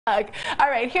All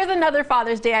right, here's another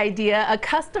Father's Day idea, a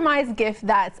customized gift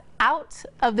that's out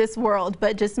of this world,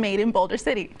 but just made in Boulder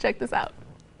City. Check this out.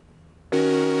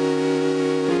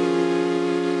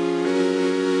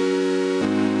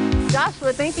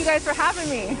 Joshua, thank you guys for having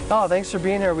me. Oh, thanks for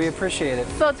being here. We appreciate it.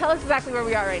 So tell us exactly where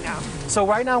we are right now. So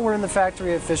right now we're in the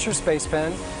factory at Fisher Space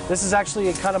Pen. This is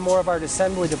actually kind of more of our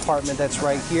assembly department that's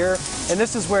right here. And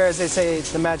this is where, as they say,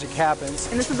 the magic happens.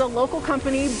 And this is a local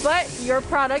company, but your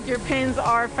product, your pens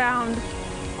are found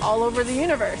all over the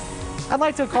universe. I'd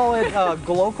like to call it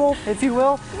global, if you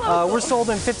will. Local. We're sold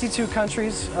in 52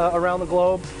 countries around the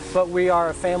globe, but we are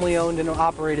a family-owned and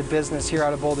operated business here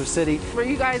out of Boulder City. Were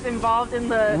you guys involved in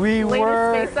the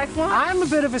latest SpaceX launch? I'm a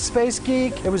bit of a space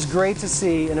geek. It was great to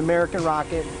see an American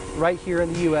rocket right here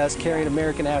in the U.S. carrying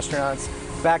American astronauts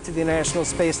back to the International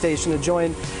Space Station to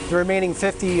join the remaining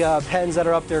 50 pens that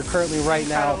are up there currently right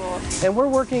now. And we're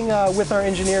working with our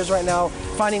engineers right now,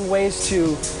 finding ways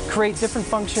to create different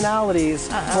functionalities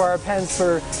for our pens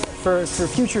for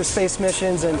future space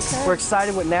missions, and we're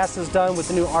excited what NASA's done with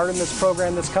the new Artemis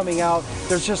program that's coming out.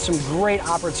 There's just some great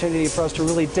opportunity for us to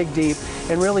really dig deep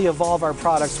and really evolve our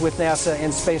products with NASA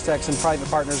and SpaceX and private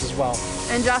partners as well.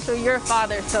 And Joshua, you're a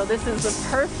father, so this is the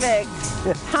perfect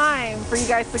time for you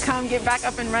guys to come get back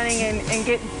up and running and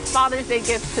get Father's Day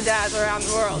gifts to dads around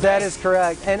the world. That is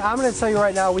correct. And I'm going to tell you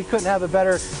right now, we couldn't have a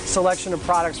better selection of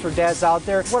products for dads out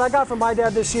there. What I got from my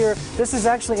dad this year, this is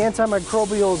actually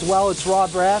antimicrobial as well. It's raw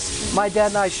brass. My dad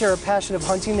and I share a passion of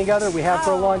hunting together. We have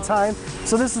for a long time.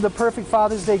 So this is the perfect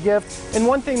Father's Day gift. And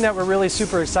one thing that we're really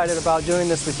super excited about doing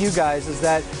this with you guys is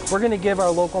that we're going to give our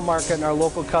local market and our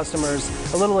local customers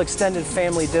a little extended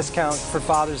family discount for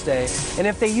Father's Day. And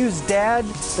if they use DAD,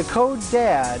 the code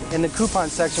DAD in the coupon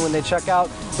section when they check out,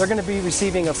 they're going to be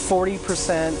receiving a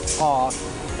 40%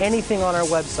 off anything on our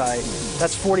website.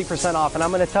 That's 40% off. And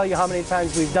I'm going to tell you how many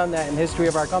times we've done that in the history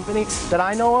of our company that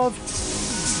I know of.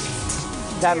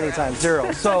 That many times,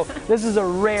 zero. So this is a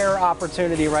rare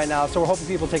opportunity right now, so we're hoping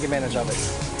people take advantage of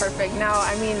it. Perfect. Now,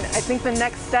 I mean, I think the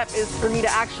next step is for me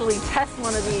to actually test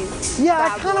one of these. Yeah,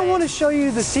 I kind of want to show you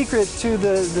the secret to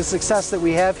the success that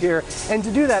we have here. And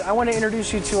to do that, I want to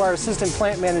introduce you to our assistant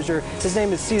plant manager. His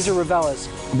name is Cesar Ravelis.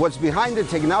 What's behind the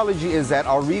technology is that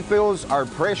our refills are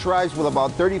pressurized with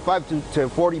about 35 to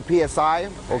 40 psi,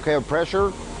 okay, of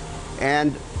pressure.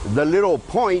 And the little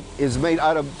point is made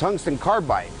out of tungsten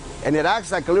carbide, and it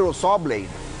acts like a little saw blade.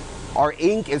 Our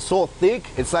ink is so thick,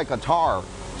 it's like a tar.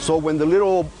 So when the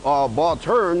little ball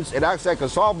turns, it acts like a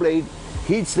saw blade,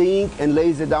 heats the ink and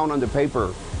lays it down on the paper.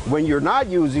 When you're not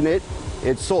using it,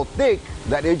 it's so thick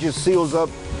that it just seals up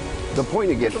the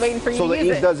point again. Just waiting for you so to the use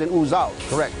ink it. doesn't ooze out.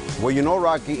 Correct. Well, you know,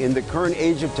 Rocky, in the current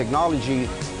age of technology,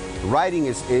 writing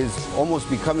is almost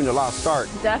becoming a lost art.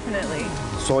 Definitely.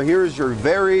 So here's your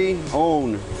very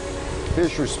own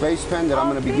Fisher Space Pen that I'm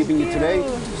going to be giving you today,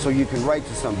 so you can write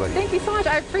to somebody. Thank you so much.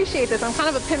 I appreciate this. I'm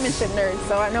kind of a penmanship nerd,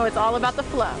 so I know it's all about the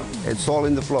flow. It's all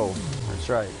in the flow. That's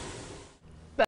right.